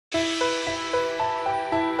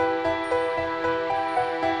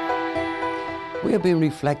We have been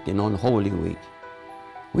reflecting on Holy Week.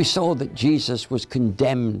 We saw that Jesus was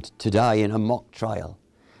condemned to die in a mock trial.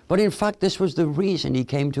 But in fact, this was the reason he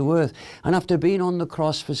came to earth. And after being on the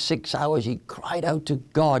cross for 6 hours, he cried out to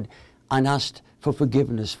God and asked for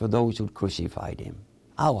forgiveness for those who'd crucified him.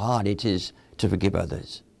 How hard it is to forgive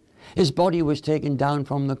others. His body was taken down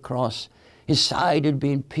from the cross. His side had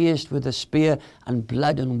been pierced with a spear, and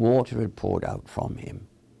blood and water had poured out from him.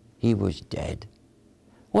 He was dead.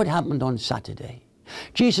 What happened on Saturday?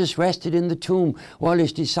 Jesus rested in the tomb while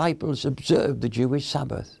his disciples observed the Jewish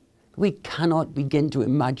Sabbath. We cannot begin to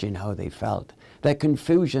imagine how they felt. Their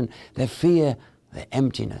confusion, their fear, their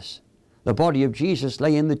emptiness. The body of Jesus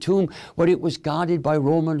lay in the tomb where it was guarded by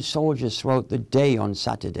Roman soldiers throughout the day on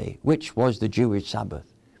Saturday, which was the Jewish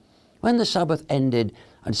Sabbath. When the Sabbath ended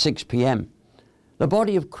at 6 p.m., the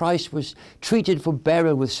body of Christ was treated for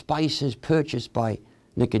burial with spices purchased by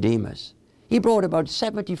Nicodemus. He brought about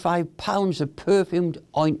 75 pounds of perfumed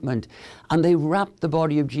ointment, and they wrapped the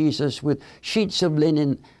body of Jesus with sheets of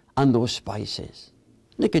linen and those spices.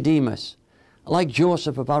 Nicodemus, like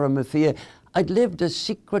Joseph of Arimathea, had lived as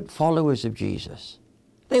secret followers of Jesus.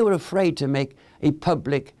 They were afraid to make a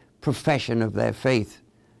public profession of their faith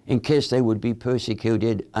in case they would be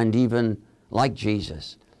persecuted and even, like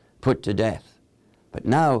Jesus, put to death. But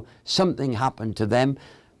now something happened to them.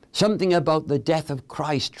 Something about the death of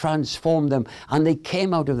Christ transformed them, and they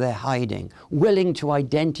came out of their hiding, willing to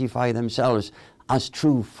identify themselves as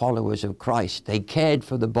true followers of Christ. They cared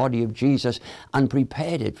for the body of Jesus and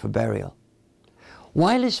prepared it for burial.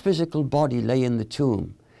 While his physical body lay in the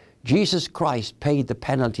tomb, Jesus Christ paid the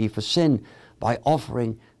penalty for sin by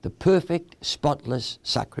offering the perfect, spotless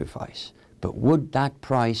sacrifice. But would that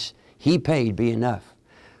price he paid be enough?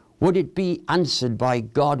 Would it be answered by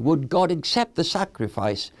God? Would God accept the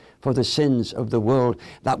sacrifice for the sins of the world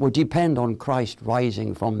that would depend on Christ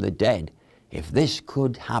rising from the dead? If this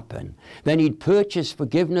could happen, then he'd purchase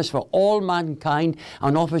forgiveness for all mankind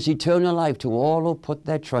and offers eternal life to all who put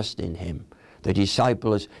their trust in him. The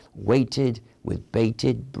disciples waited with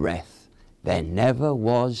bated breath. There never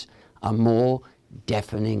was a more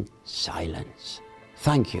deafening silence.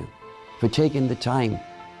 Thank you for taking the time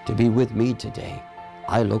to be with me today.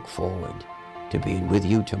 I look forward to being with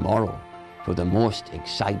you tomorrow for the most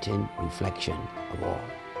exciting reflection of all.